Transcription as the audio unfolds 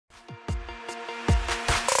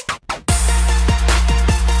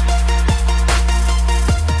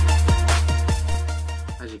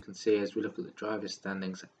see as we look at the drivers'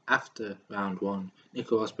 standings after round 1,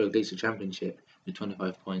 Nico Rosberg leads the championship with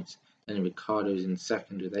 25 points. Then Ricciardo is in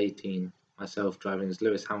second with 18. Myself driving as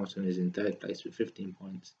Lewis Hamilton is in third place with 15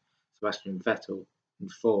 points. Sebastian Vettel in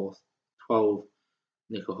fourth, 12.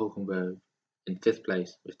 Nico Hulkenberg in fifth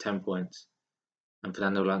place with 10 points. And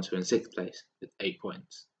Fernando Alonso in sixth place with 8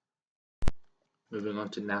 points. Moving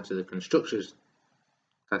on now to the constructors'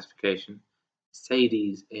 classification.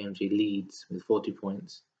 Mercedes AMG leads with 40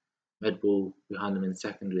 points. Red Bull behind them in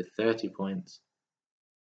second with 30 points.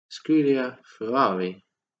 Scuderia Ferrari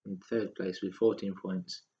in third place with 14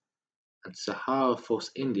 points. And Sahara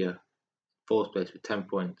Force India fourth place with 10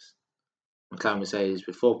 points. McLaren Mercedes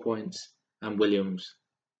with 4 points. And Williams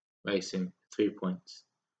Racing 3 points.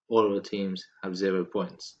 All of the teams have 0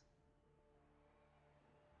 points.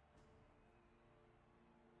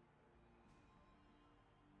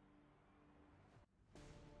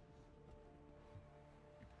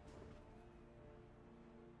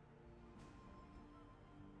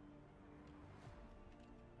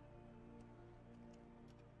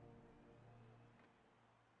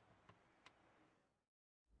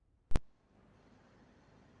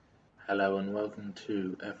 Hello and welcome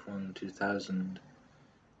to F1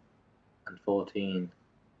 2014.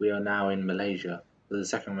 We are now in Malaysia for the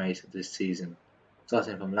second race of this season,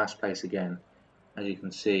 starting from last place again. As you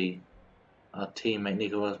can see, our teammate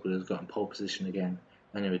Nico Rosberg has gotten pole position again,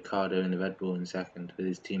 and Ricciardo in the Red Bull in second, with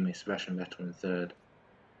his teammate Sebastian Vettel in third.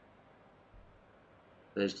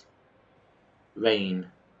 There's rain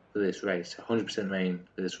for this race, 100% rain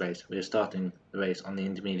for this race. We are starting the race on the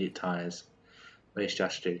intermediate tyres. Race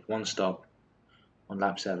strategy: one stop on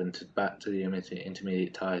lap 7 to back to the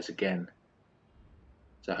intermediate tyres again.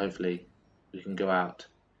 So hopefully we can go out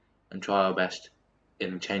and try our best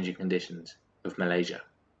in the changing conditions of Malaysia.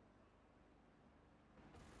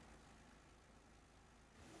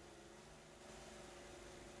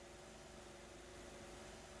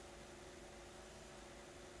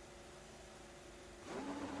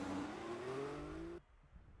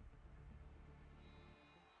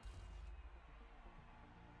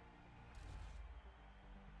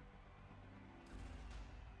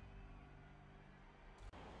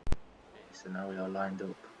 So now we are lined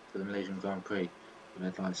up for the Malaysian Grand Prix. The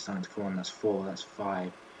red light's starting to come on. That's 4, that's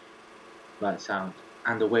 5. Lights out,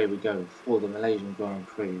 and away we go for the Malaysian Grand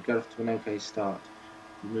Prix. We got off to an okay start.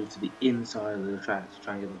 We move to the inside of the track to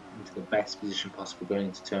try and get into the best position possible going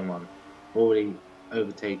into turn 1. Already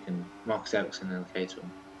overtaken Marcus Ericsson and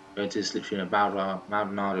Caterham. Going to the slipstream of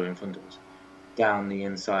Maldonado in front of us. Down the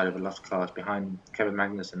inside of a lot of cars behind Kevin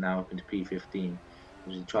Magnussen, now up into P15,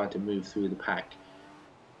 as he tried to move through the pack,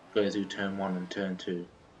 going through turn 1 and turn 2.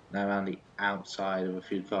 Now around the outside of a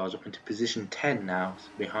few cars, up into position 10 now,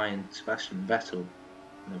 behind Sebastian Vettel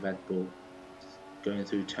in the Red Bull. Going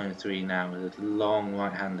through turn 3 now with a long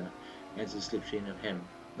right-hander. Into the slipstream of him.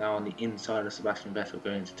 Now on the inside of Sebastian Vettel,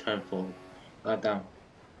 going into turn 4. Right down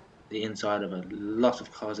the inside of a lot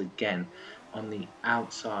of cars again. On the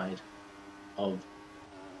outside of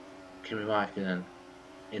Kimi Raikkonen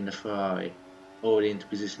in the Ferrari. Already into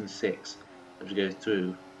position 6 as we go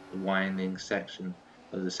through the winding section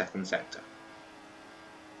of the second sector.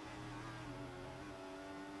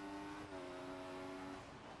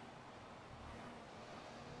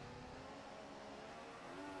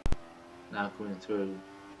 Now coming through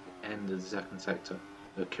the end of the second sector,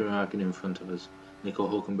 we have Kimi Raikkonen in front of us, Nico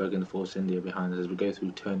Hulkenberg in the Force India behind us as we go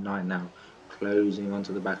through turn 9 now, closing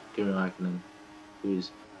onto the back of Kimi Raikkonen,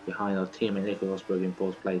 who's behind our teammate Nico Rosberg in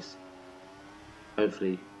 4th place.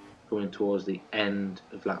 Hopefully, coming towards the end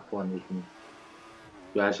of lap 1, we can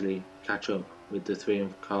gradually catch up with the 3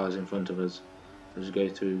 cars in front of us as we go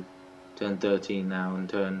through turn 13 now and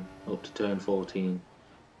turn up to turn 14.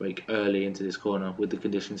 Brake early into this corner with the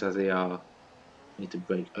conditions as they are. We need to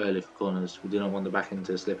brake early for corners. We do not want the back end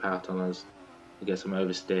to slip out on us to get some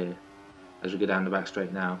oversteer. As we go down the back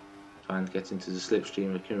straight now, trying to get into the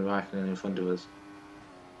slipstream with Kimi Raikkonen in front of us.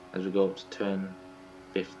 As we go up to turn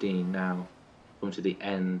 15 now, come to the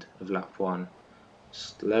end of lap 1,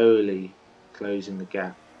 slowly closing the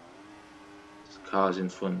gap to the cars in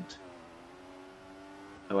front.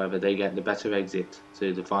 However, they get the better exit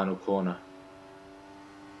to the final corner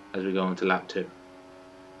as we go on to lap 2.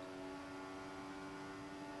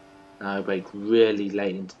 Now I brake really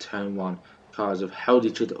late into turn 1. Cars have held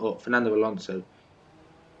each other up. Fernando Alonso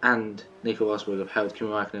and Nico Rosberg have held Kimi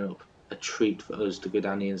Raikkonen up. A treat for us to go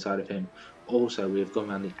down the inside of him. Also, we have gone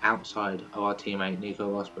around the outside of our teammate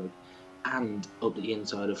Nico Rosberg and up the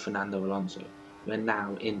inside of Fernando Alonso. We're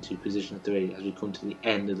now into position 3 as we come to the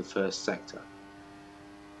end of the first sector.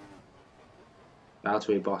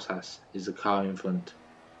 Valtteri Bottas is the car in front.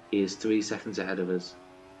 He is 3 seconds ahead of us.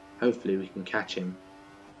 Hopefully we can catch him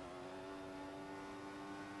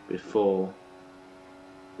before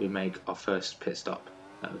we make our first pit stop.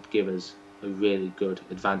 That would give us a really good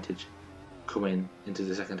advantage coming into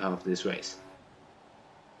the second half of this race.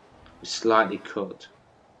 We slightly cut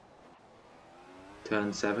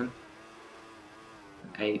turn 7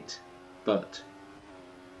 and 8, but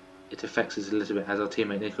it affects us a little bit as our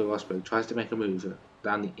teammate Nico Rosberg tries to make a move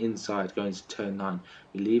down the inside going to turn 9.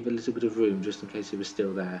 We leave a little bit of room just in case he was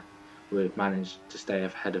still there. We've managed to stay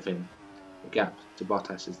ahead of him. The gap to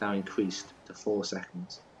Bottas is now increased to 4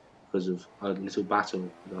 seconds because of our little battle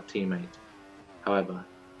with our teammate. However,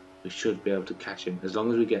 we should be able to catch him. As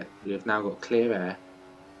long as we have now got clear air,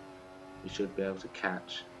 we should be able to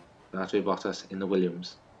catch Valtteri Bottas in the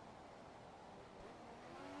Williams.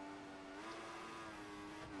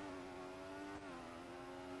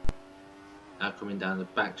 Now coming down the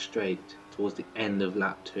back straight towards the end of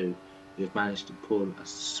lap 2, we have managed to pull a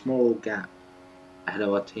small gap ahead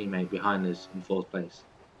of our teammate behind us in 4th place.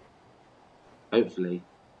 Hopefully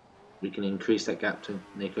we can increase that gap to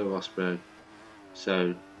Nico Rosberg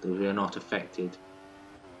so that we are not affected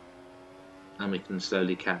and we can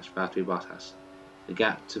slowly catch Valtteri Bottas. The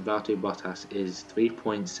gap to Valtteri Bottas is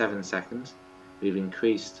 3.7 seconds. We've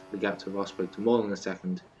increased the gap to Rosberg to more than a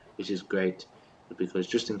second, which is great, because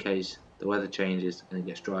just in case the weather changes and it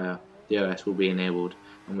gets drier, DRS will be enabled,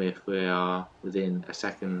 and if we are within a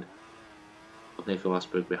second of Nico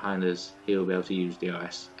Rosberg behind us, he will be able to use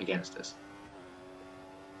DRS against us.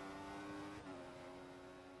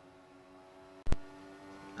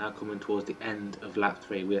 Now coming towards the end of lap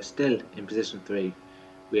 3, we are still in position 3.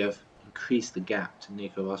 We have increased the gap to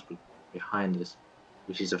Nico Rosberg behind us,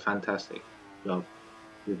 which is a fantastic job.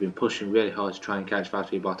 We've been pushing really hard to try and catch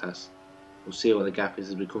Valtteri Bottas. We'll see what the gap is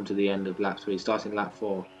as we come to the end of lap 3. Starting lap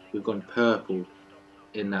 4, we've gone purple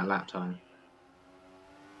in that lap time.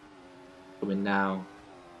 Coming now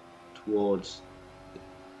towards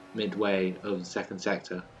midway of the second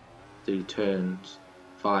sector through turns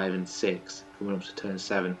 5 and 6, coming up to turn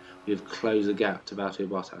 7, we've closed the gap to Valtteri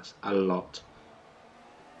Bottas a lot.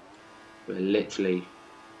 We're literally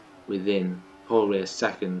within probably a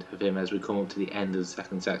second of him as we come up to the end of the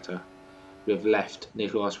second sector. We have left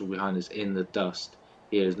Nico Rosberg behind us in the dust.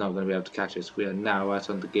 He is not going to be able to catch us. We are now right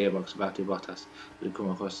on the gearbox of Valtteri Bottas. We come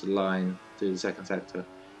across the line through the second sector.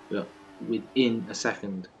 We are within a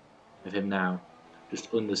second of him now,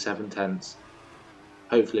 just under 7 tenths.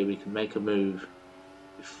 Hopefully we can make a move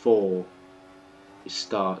before we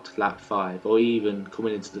start lap 5, or even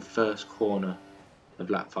coming into the first corner of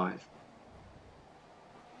lap 5.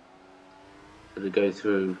 As we go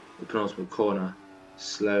through the penultimate corner,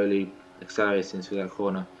 slowly accelerating through that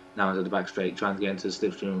corner, now into the back straight, trying to get into the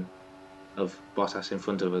slipstream of Bottas in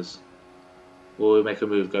front of us. Or we make a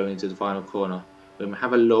move going into the final corner. When we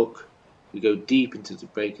have a look, we go deep into the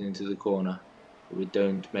braking into the corner, but we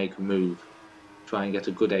don't make a move. Try and get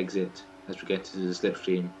a good exit as we get to the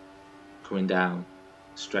slipstream, coming down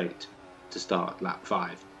straight to start lap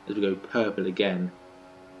 5. As we go purple again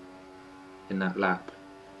in that lap,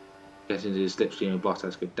 get into the slipstream of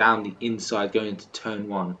Bottas, go down the inside going into turn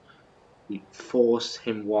 1. We force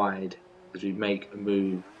him wide as we make a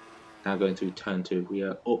move now going through turn 2. We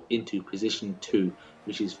are up into position 2,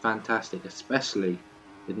 which is fantastic, especially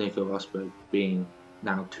with Nico Rosberg being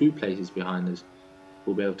now 2 places behind us.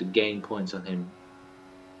 We'll be able to gain points on him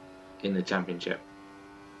in the championship.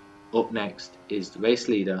 Up next is the race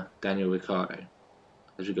leader Daniel Ricciardo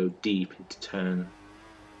as we go deep into turn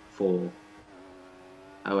 4.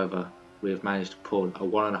 However, we have managed to pull a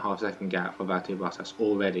 1.5 second gap from Valtteri Bottas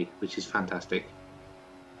already, which is fantastic.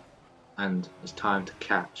 And it's time to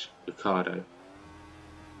catch Ricciardo.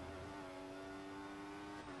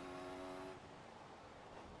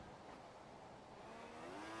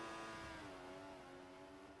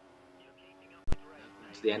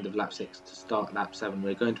 To the end of lap 6 to start lap 7.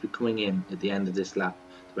 We're going to be coming in at the end of this lap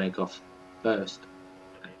to make our first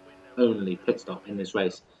and only pit stop in this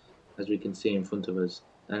race. As we can see in front of us,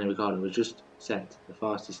 Daniel Ricciardo has just set the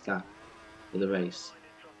fastest lap of the race,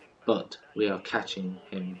 but we are catching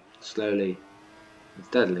him slowly and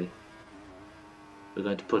steadily. We're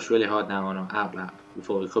going to push really hard now on our out lap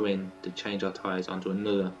before we come in to change our tyres onto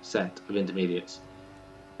another set of intermediates.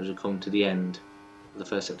 As we come to the end of the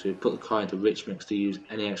first sector, we put the car into rich mix to use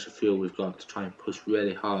any extra fuel we've got to try and push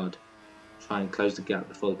really hard, try and close the gap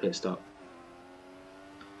before the pit stop.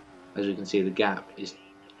 As you can see, the gap is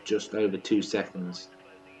just over 2 seconds,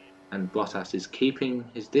 and Bottas is keeping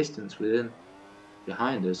his distance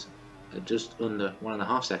behind us at just under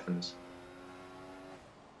 1.5 seconds.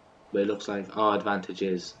 But it looks like our advantage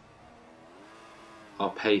is our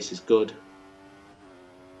pace is good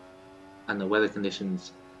and the weather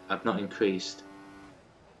conditions have not increased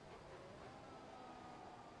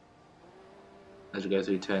as we go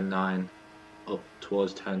through turn 9 up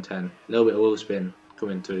towards turn 10. A little bit of wheel spin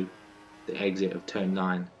coming through the exit of turn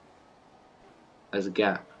 9 as the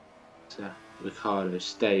gap to Ricciardo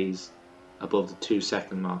stays above the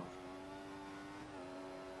 2-second mark.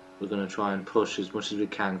 We're going to try and push as much as we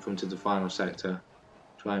can come to the final sector,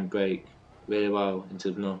 try and brake really well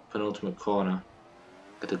into the penultimate corner,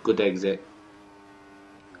 get a good exit,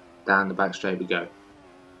 down the back straight we go.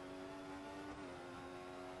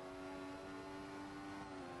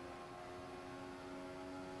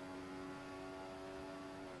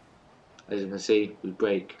 As you can see, we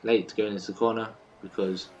brake late to go into the corner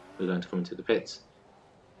because we're going to come into the pits.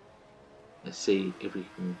 Let's see if we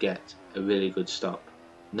can get a really good stop.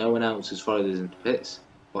 No one else has followed us into pits.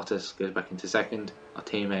 Bottas goes back into second. Our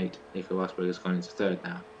teammate Nico Rosberg has gone into third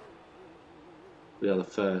now. We are the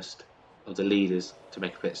first of the leaders to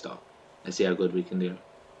make a pit stop. Let's see how good we can do.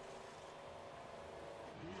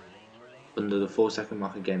 Under the 4-second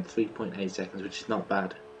mark again, 3.8 seconds, which is not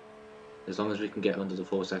bad. As long as we can get under the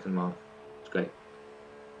 4-second mark, it's great.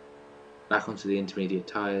 Back onto the intermediate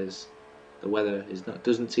tyres. The weather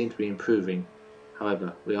doesn't seem to be improving.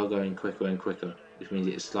 However, we are going quicker and quicker, which means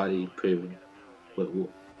it is slightly improving. But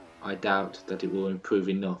I doubt that it will improve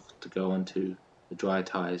enough to go onto the dry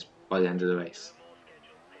tyres by the end of the race.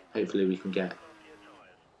 Hopefully we can get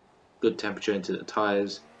good temperature into the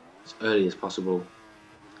tyres as early as possible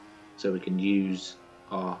so we can use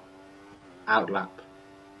our outlap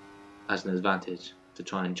as an advantage to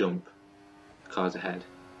try and jump the cars ahead.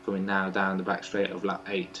 Coming now down the back straight of lap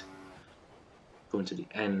 8, coming to the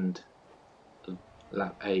end of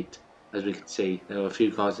lap 8, as we can see there are a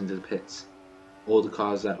few cars into the pits. All the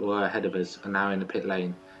cars that were ahead of us are now in the pit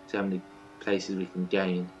lane. See how many places we can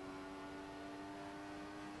gain.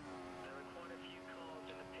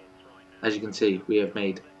 As you can see, we have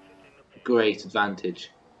made a great advantage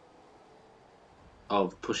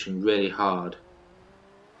of pushing really hard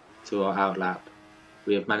to our outlap.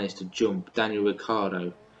 We have managed to jump Daniel Ricciardo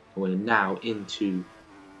and we're now into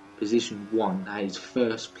position 1, that is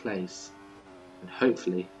first place, and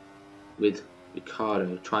hopefully with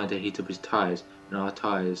Ricciardo trying to heat up his tyres and our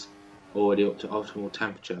tyres already up to optimal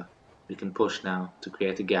temperature, we can push now to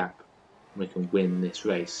create a gap and we can win this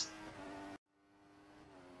race.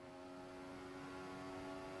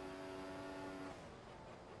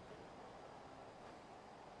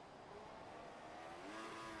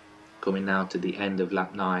 Coming now to the end of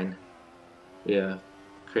lap 9, we have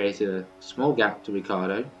created a small gap to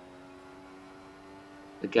Ricciardo.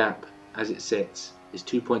 The gap as it sits is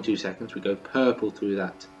 2.2 seconds. We go purple through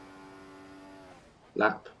that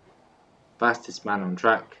lap. Fastest man on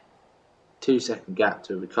track. 2-second gap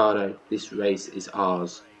to Ricciardo. This race is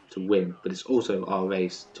ours to win, but it's also our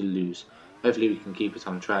race to lose. Hopefully we can keep it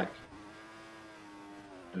on track,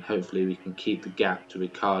 and hopefully we can keep the gap to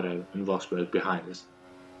Ricciardo and Rosberg behind us.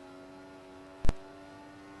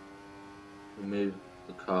 We move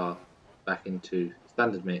the car back into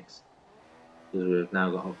standard mix because we have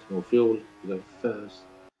now got optimal fuel. We go first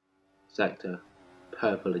sector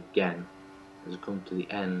purple again as we come to the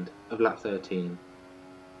end of lap 13.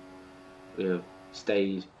 We have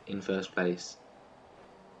stayed in first place.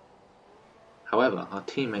 However, our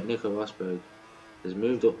teammate Nico Rosberg has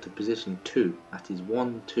moved up to position 2. That is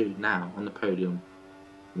 1-2 now on the podium.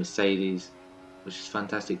 Mercedes, which is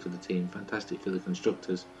fantastic for the team, fantastic for the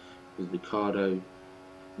constructors, with Ricciardo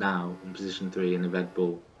now in position 3 in the Red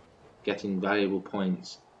Bull, getting valuable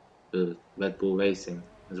points for Red Bull Racing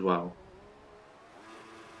as well.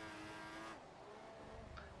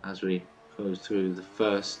 As we go through the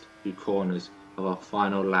first few corners of our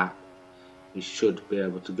final lap, we should be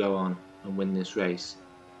able to go on and win this race.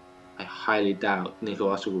 I highly doubt Nico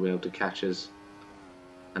Rosberg will be able to catch us,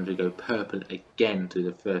 and we go purple again through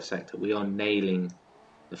the first sector. We are nailing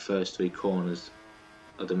the first 3 corners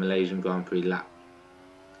of the Malaysian Grand Prix lap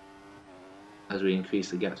as we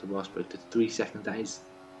increase the gap to Rosberg to 3 seconds. That is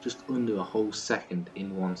just under a whole second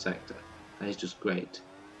in one sector. That is just great.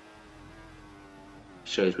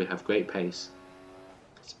 Shows we have great pace.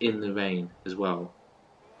 It's in the rain as well,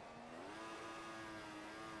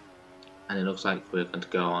 and it looks like we're going to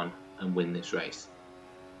go on and win this race.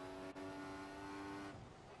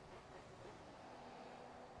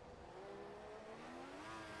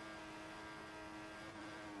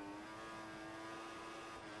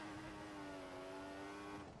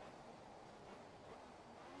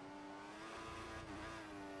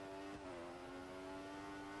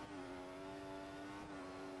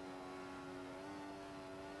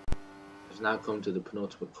 has now come to the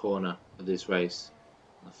penultimate corner of this race,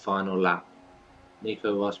 the final lap.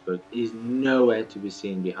 Nico Rosberg is nowhere to be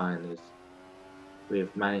seen behind us. We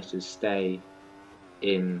have managed to stay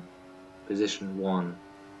in position 1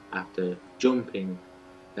 after jumping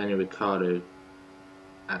Daniel Ricciardo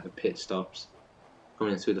at the pit stops.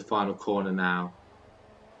 Coming through the final corner now,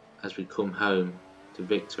 as we come home to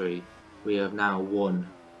victory, we have now won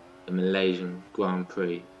the Malaysian Grand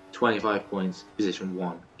Prix. 25 points, position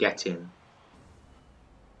 1, get in.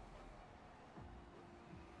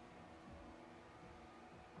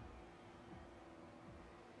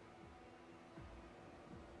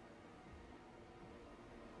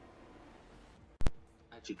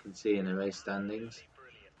 As you can see in the race standings,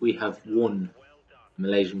 we have won the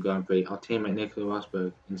Malaysian Grand Prix. Our teammate Nico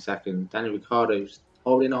Rosberg in second, Daniel Ricciardo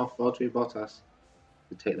holding off Valtteri Bottas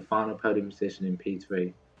to take the final podium position in P3.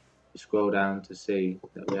 We scroll down to see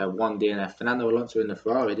that we have one DNF. Fernando Alonso in the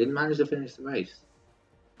Ferrari didn't manage to finish the race.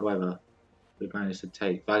 However, we managed to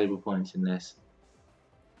take valuable points in this,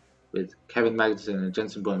 with Kevin Magnussen and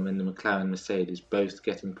Jenson Button in the McLaren Mercedes both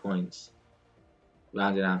getting points,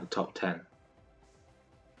 rounding out the top 10.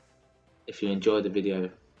 If you enjoyed the video,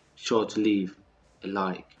 be sure to leave a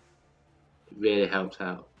like. It really helps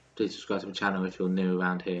out. Please subscribe to my channel if you're new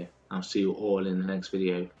around here. I'll see you all in the next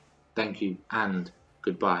video. Thank you and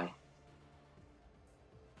goodbye.